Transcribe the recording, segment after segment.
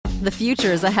The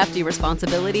future is a hefty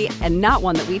responsibility and not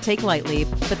one that we take lightly.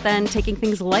 But then taking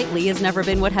things lightly has never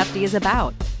been what Hefty is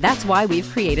about. That's why we've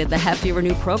created the Hefty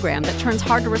Renew program that turns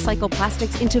hard-to-recycle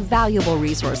plastics into valuable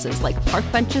resources like park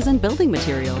benches and building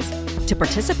materials. To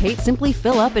participate, simply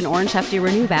fill up an orange Hefty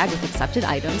Renew bag with accepted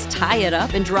items, tie it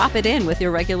up, and drop it in with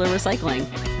your regular recycling.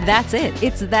 That's it.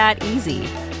 It's that easy.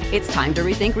 It's time to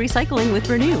rethink recycling with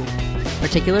Renew.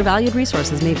 Particular valued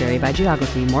resources may vary by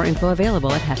geography. More info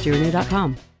available at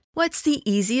heftyrenew.com. What's the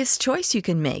easiest choice you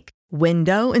can make?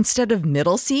 Window instead of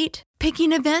middle seat?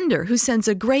 Picking a vendor who sends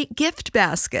a great gift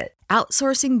basket?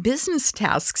 Outsourcing business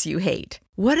tasks you hate?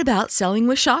 What about selling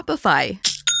with Shopify?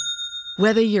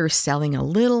 Whether you're selling a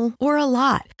little or a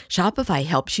lot, Shopify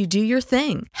helps you do your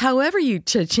thing, however you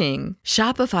cha-ching.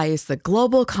 Shopify is the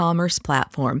global commerce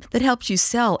platform that helps you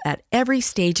sell at every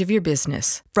stage of your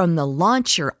business. From the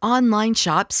launch your online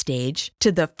shop stage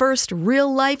to the first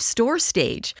real-life store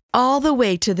stage, all the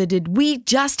way to the did we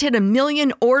just hit a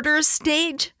million orders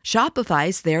stage.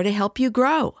 Shopify's there to help you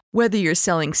grow. Whether you're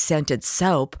selling scented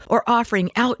soap or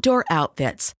offering outdoor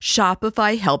outfits,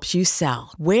 Shopify helps you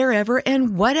sell. Wherever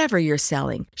and whatever you're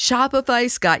selling,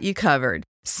 Shopify's got you covered.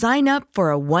 Sign up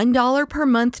for a $1 per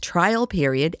month trial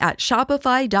period at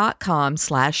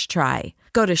shopify.com/try.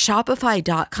 Go to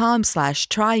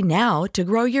shopify.com/try now to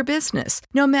grow your business,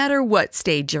 no matter what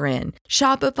stage you're in.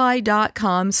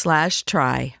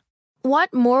 Shopify.com/try.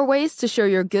 Want more ways to show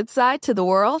your good side to the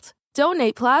world?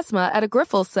 Donate plasma at a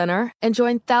Grifols Center and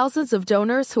join thousands of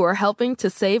donors who are helping to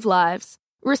save lives.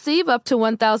 Receive up to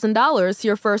 $1,000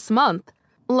 your first month.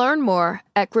 Learn more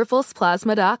at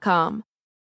grifolsplasma.com.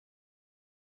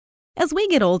 As we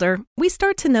get older, we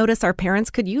start to notice our parents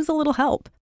could use a little help.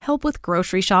 Help with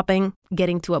grocery shopping,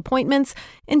 getting to appointments,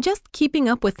 and just keeping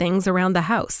up with things around the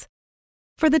house.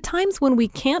 For the times when we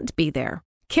can't be there,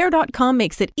 Care.com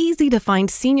makes it easy to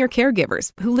find senior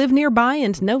caregivers who live nearby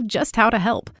and know just how to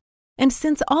help. And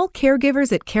since all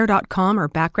caregivers at Care.com are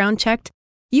background checked,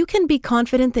 you can be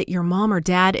confident that your mom or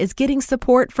dad is getting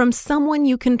support from someone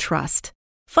you can trust.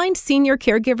 Find senior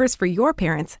caregivers for your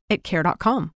parents at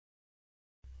Care.com.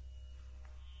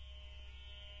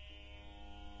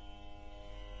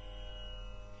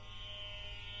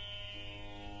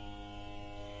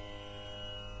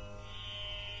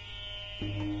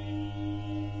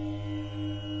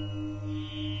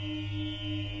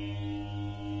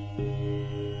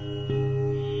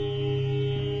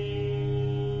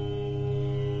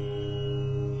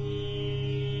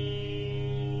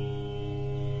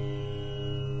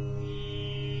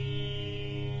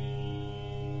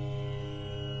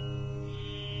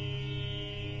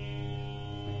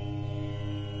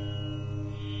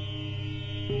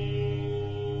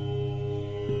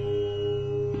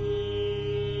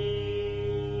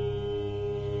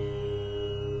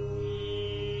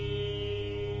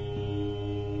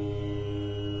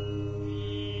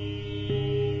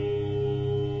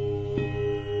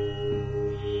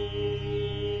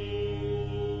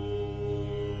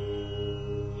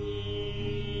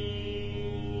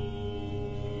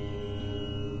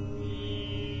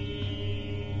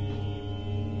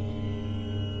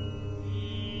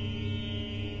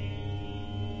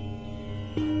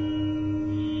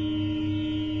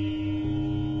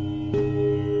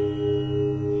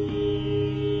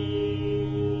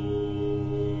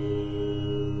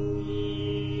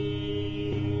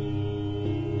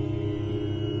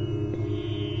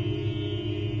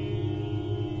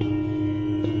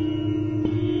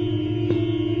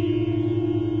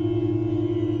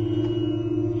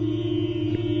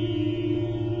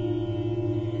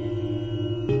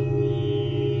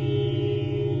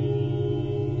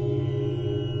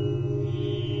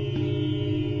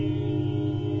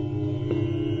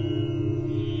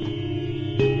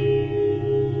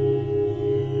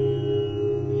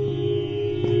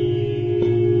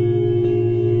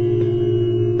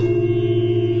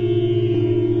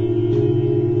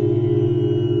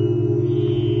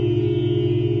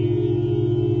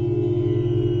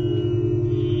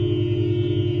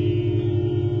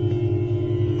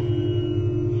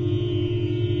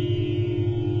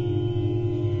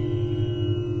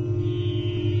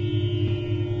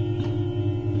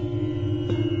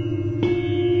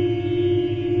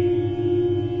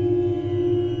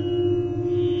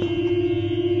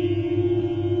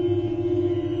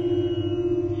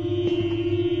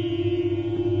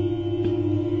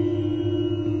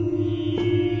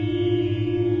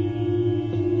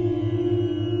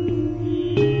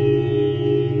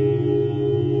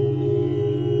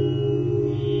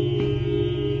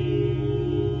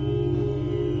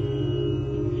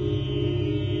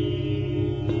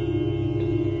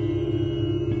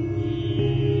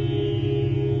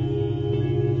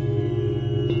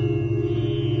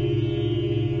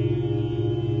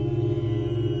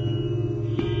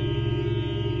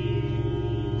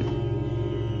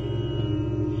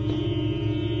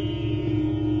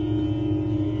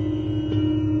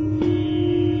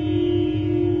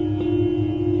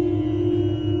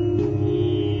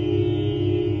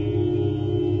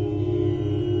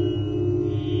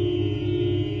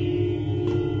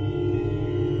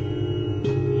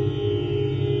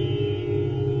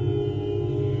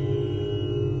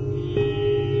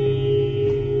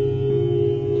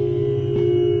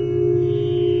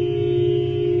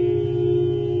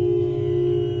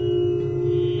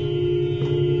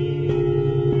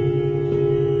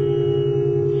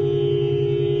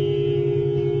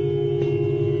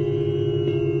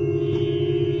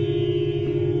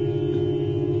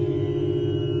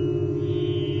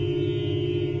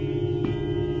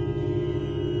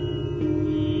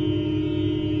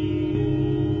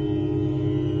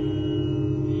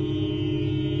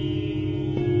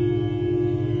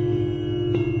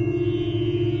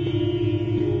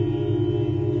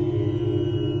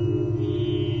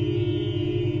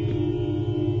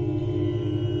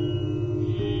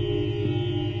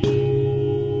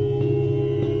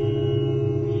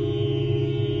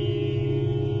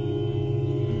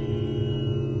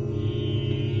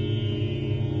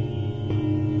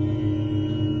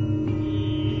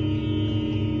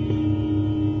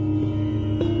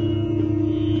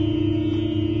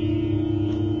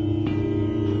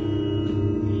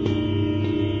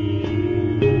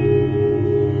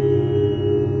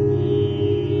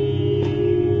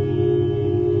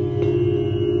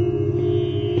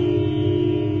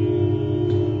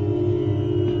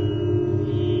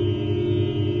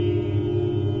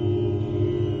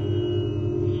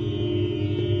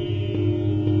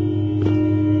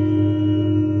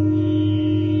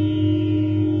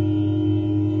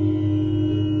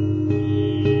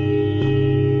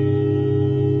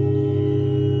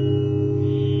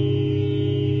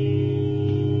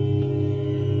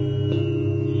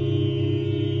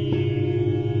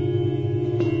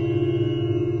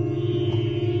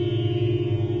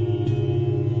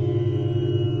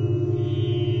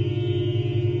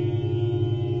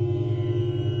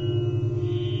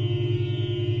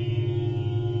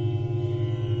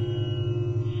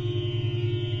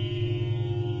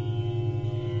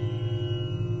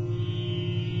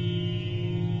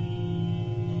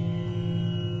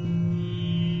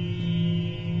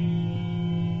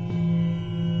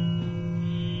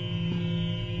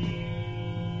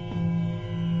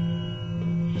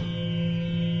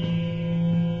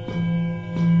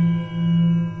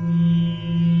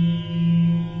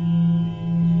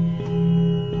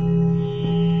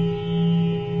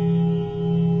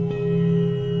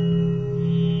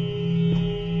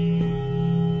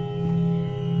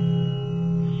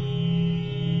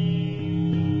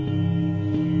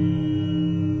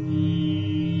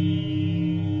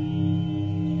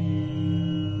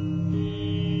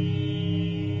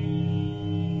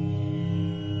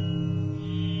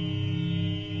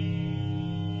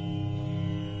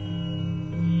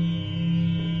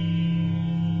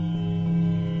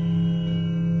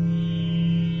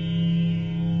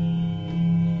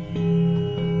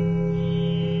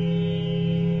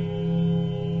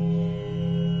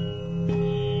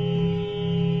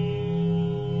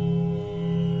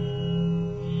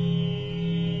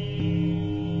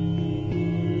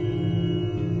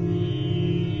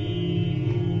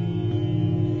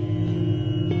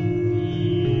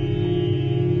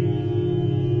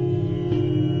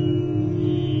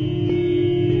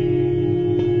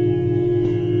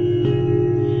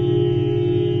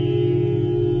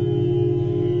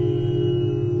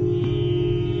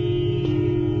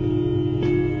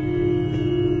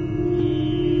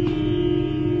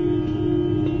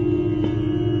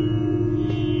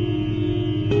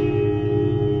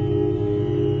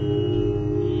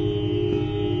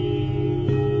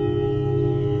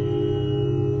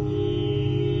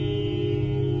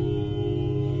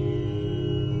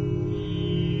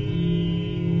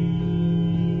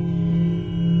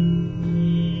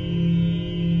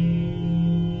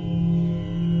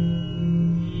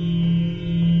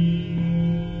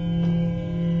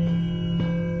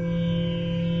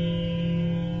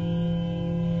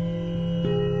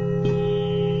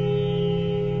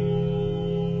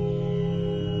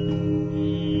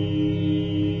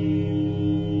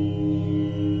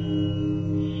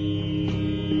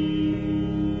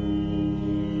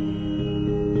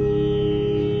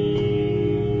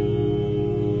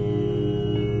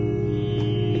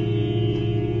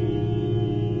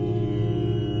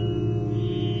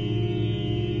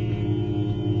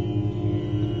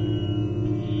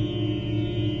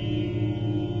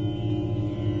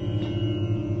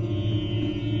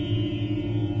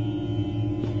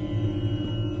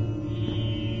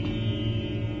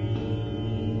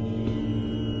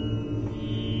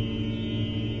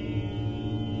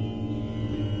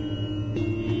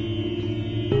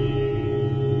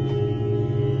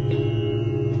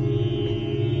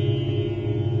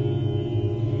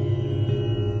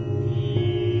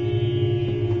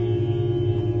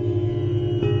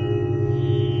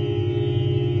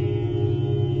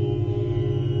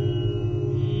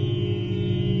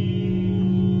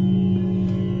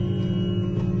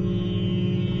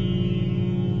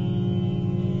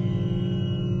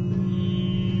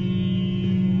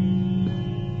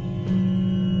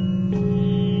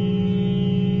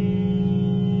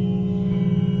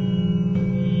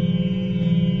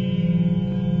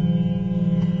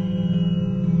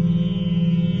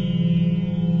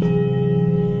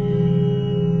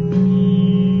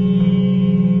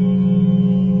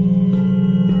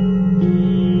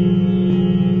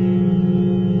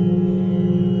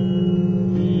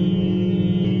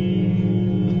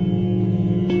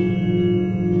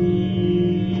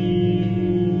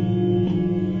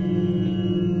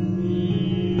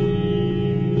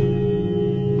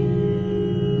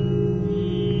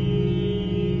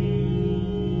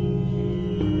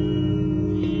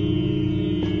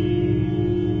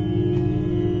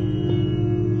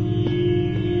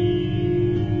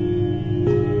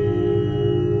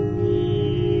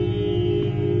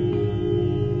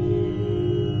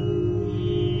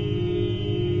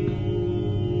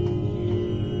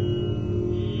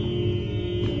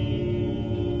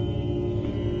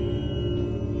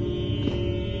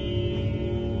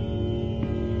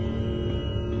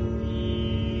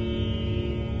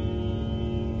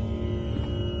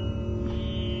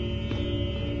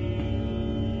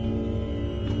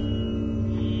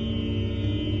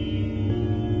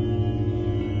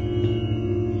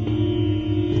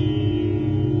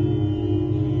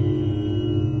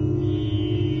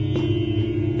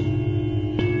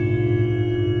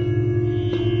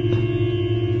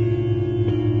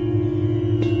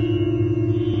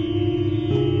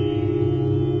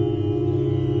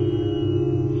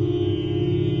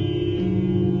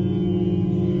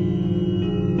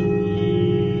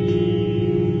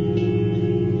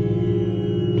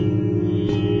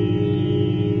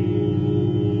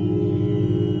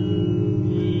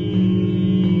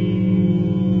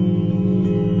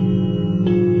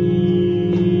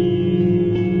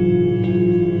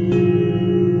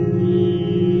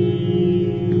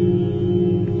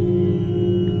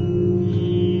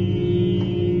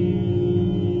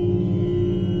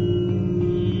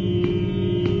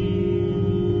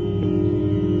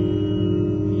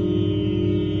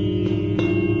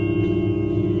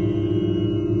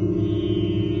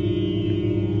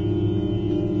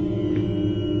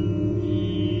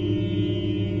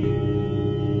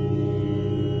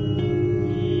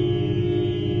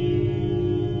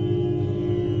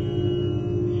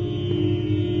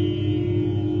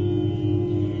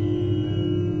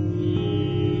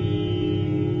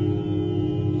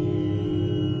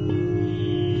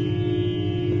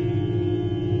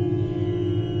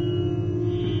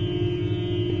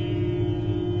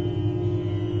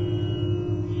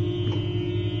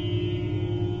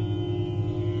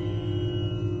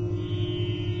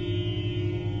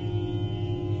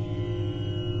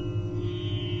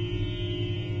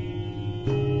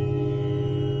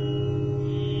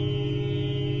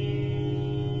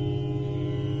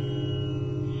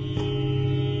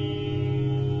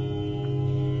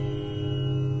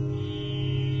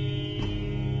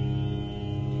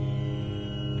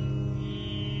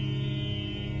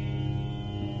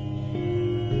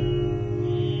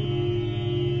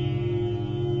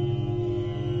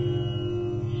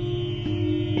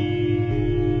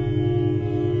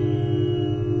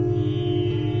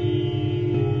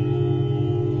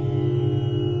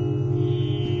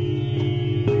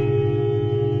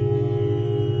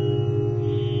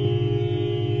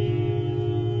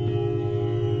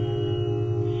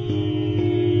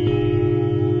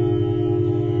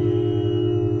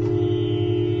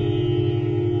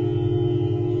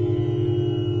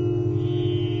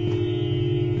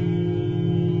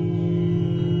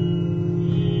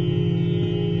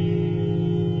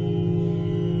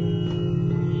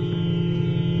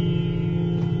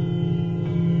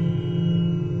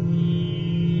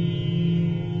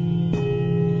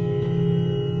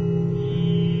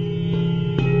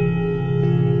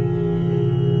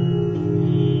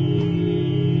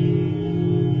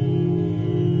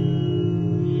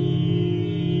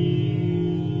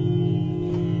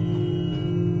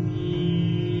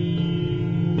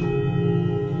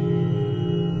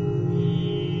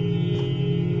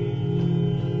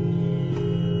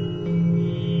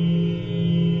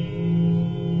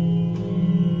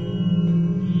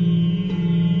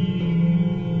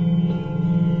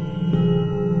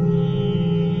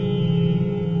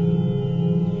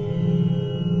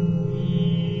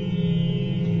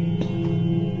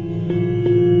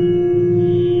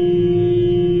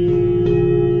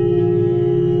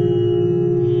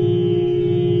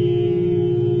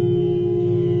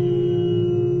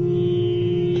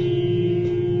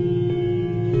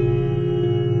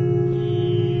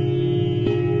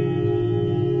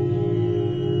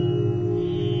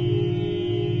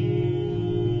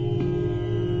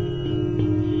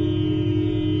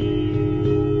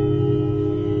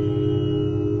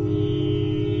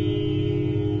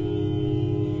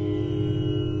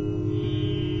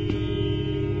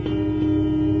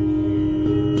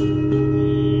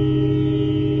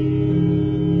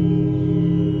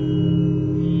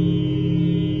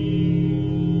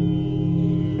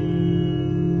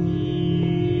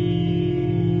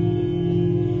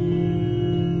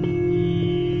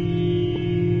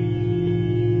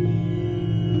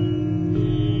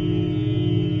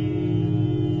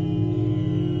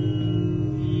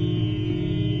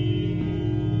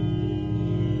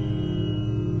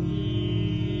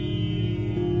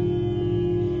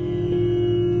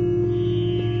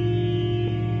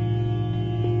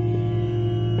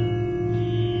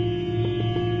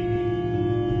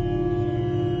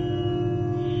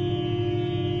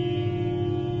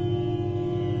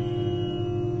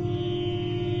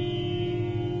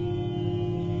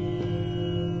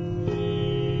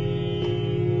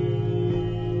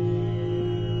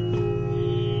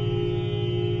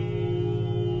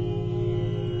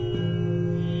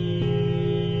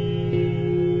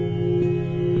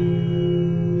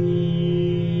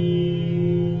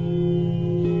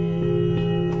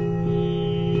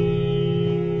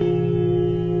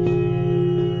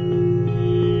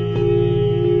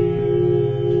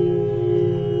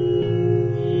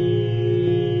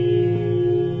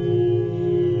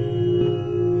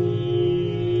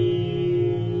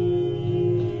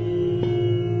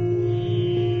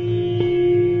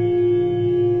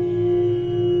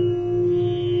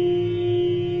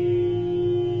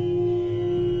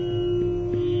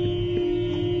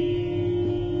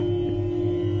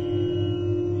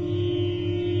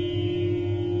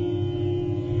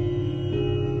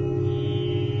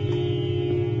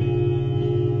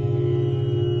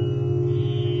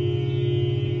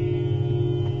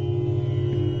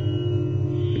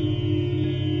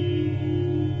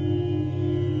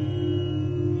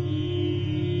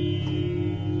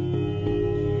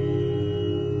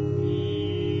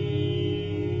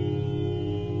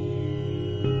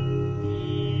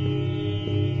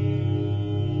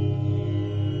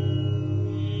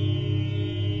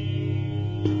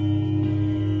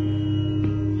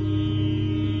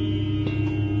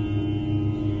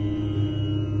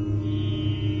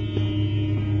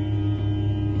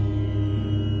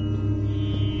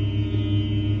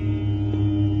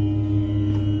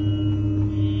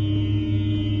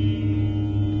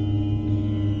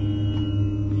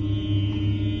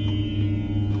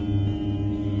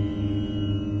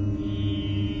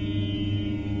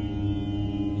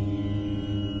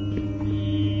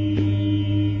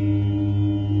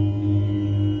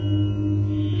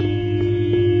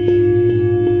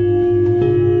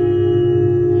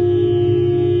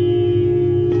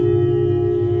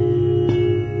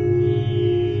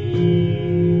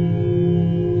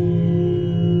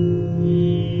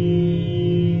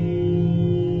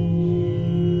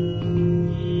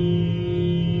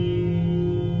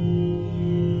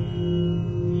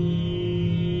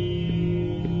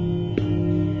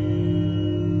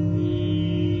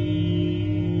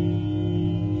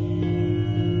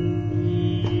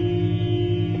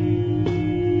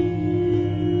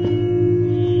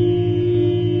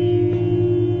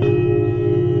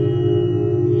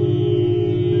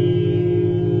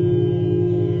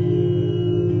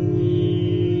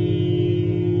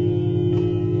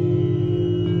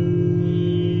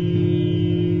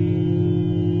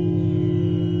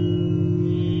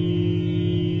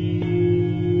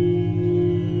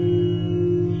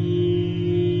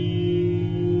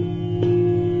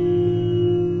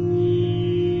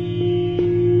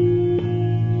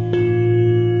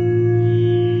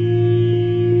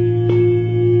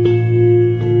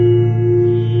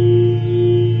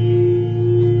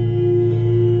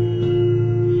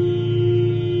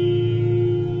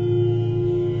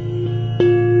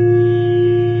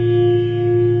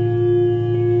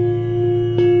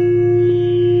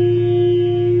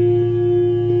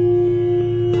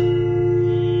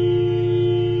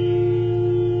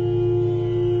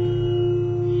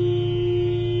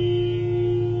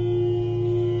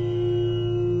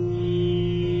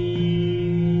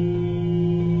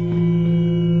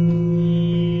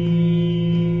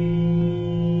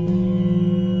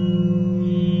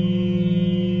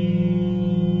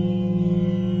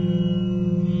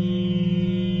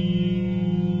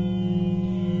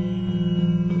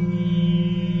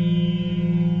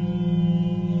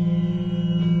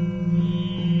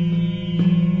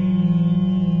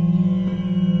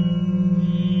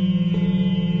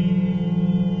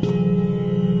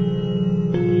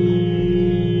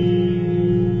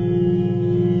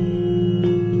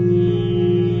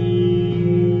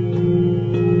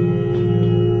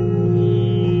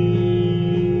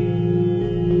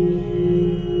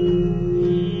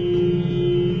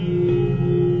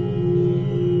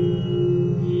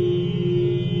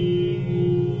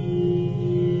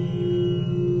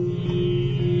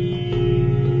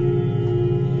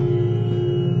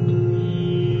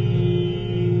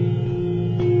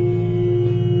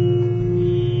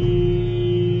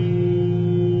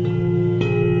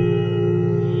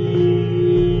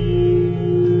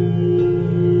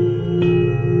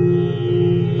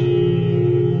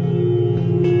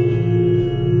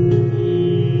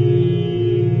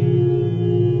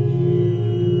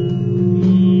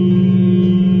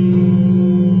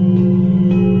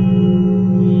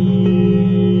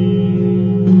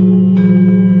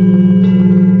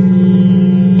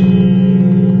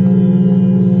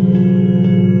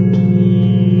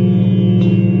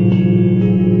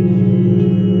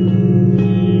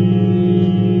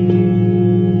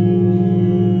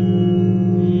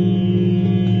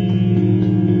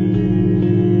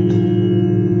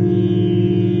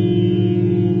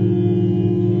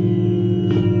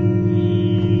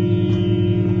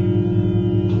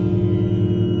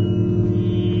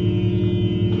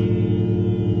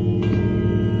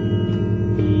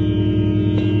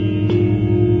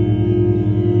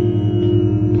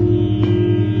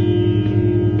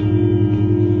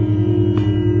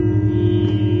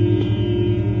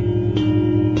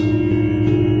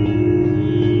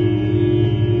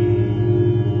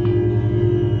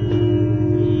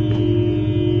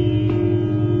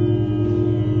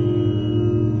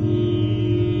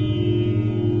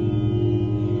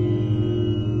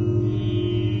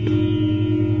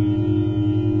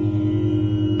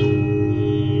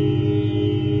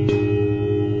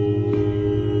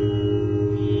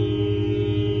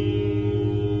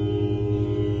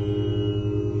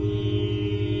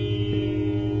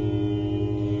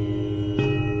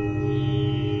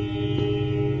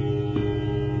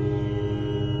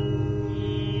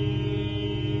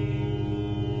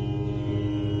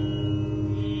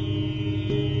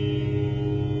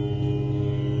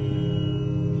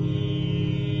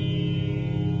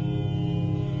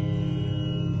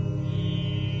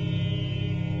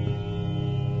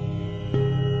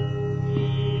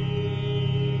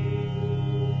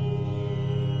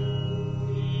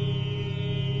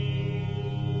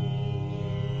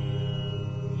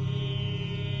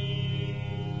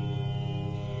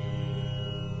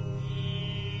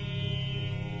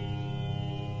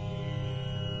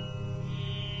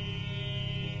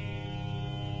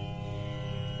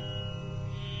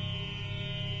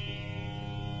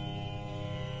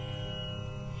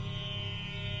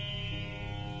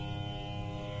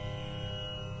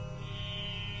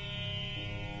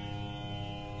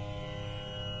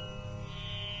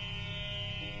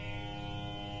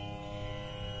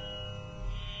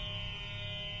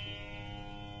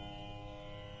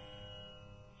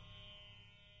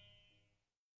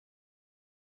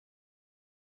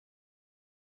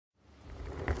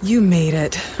 You made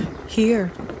it. Here.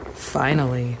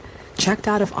 Finally. Checked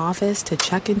out of office to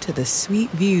check into the sweet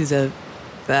views of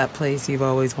that place you've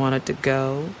always wanted to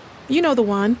go. You know the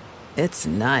one. It's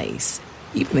nice.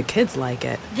 Even the kids like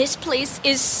it. This place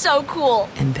is so cool.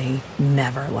 And they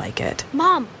never like it.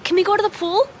 Mom, can we go to the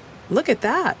pool? Look at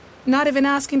that. Not even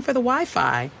asking for the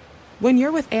Wi-Fi. When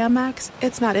you're with Amex,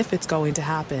 it's not if it's going to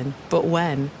happen, but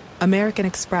when. American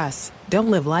Express.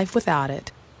 Don't live life without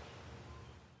it.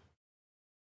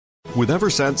 With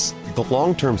Eversense, the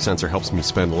long-term sensor helps me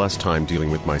spend less time dealing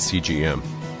with my CGM.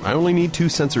 I only need 2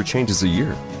 sensor changes a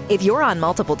year. If you're on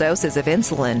multiple doses of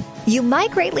insulin, you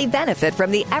might greatly benefit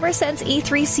from the Eversense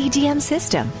E3 CGM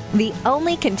system, the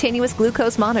only continuous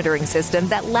glucose monitoring system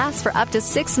that lasts for up to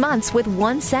 6 months with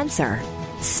one sensor.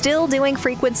 Still doing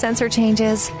frequent sensor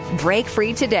changes? Break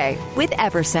free today with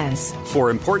Eversense. For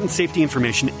important safety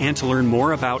information and to learn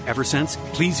more about Eversense,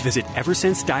 please visit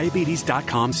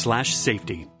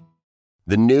eversensediabetes.com/safety.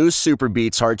 The new Super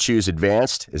Beats Heart Chews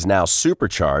Advanced is now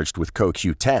supercharged with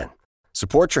CoQ10.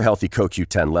 Support your healthy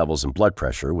CoQ10 levels and blood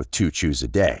pressure with 2 chews a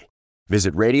day.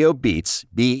 Visit RadioBeats,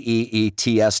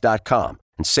 BEETS.com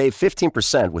and save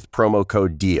 15% with promo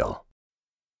code DEAL.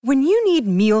 When you need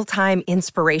mealtime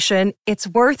inspiration, it's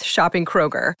worth shopping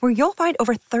Kroger, where you'll find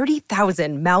over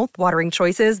 30,000 mouth-watering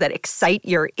choices that excite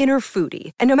your inner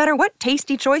foodie. And no matter what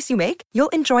tasty choice you make, you'll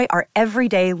enjoy our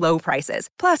everyday low prices,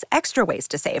 plus extra ways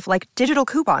to save, like digital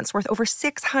coupons worth over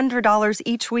 $600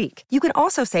 each week. You can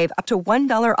also save up to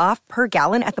 $1 off per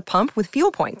gallon at the pump with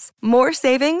fuel points. More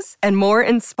savings and more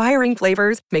inspiring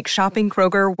flavors make shopping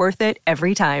Kroger worth it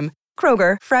every time.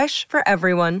 Kroger, fresh for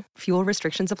everyone. Fuel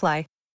restrictions apply.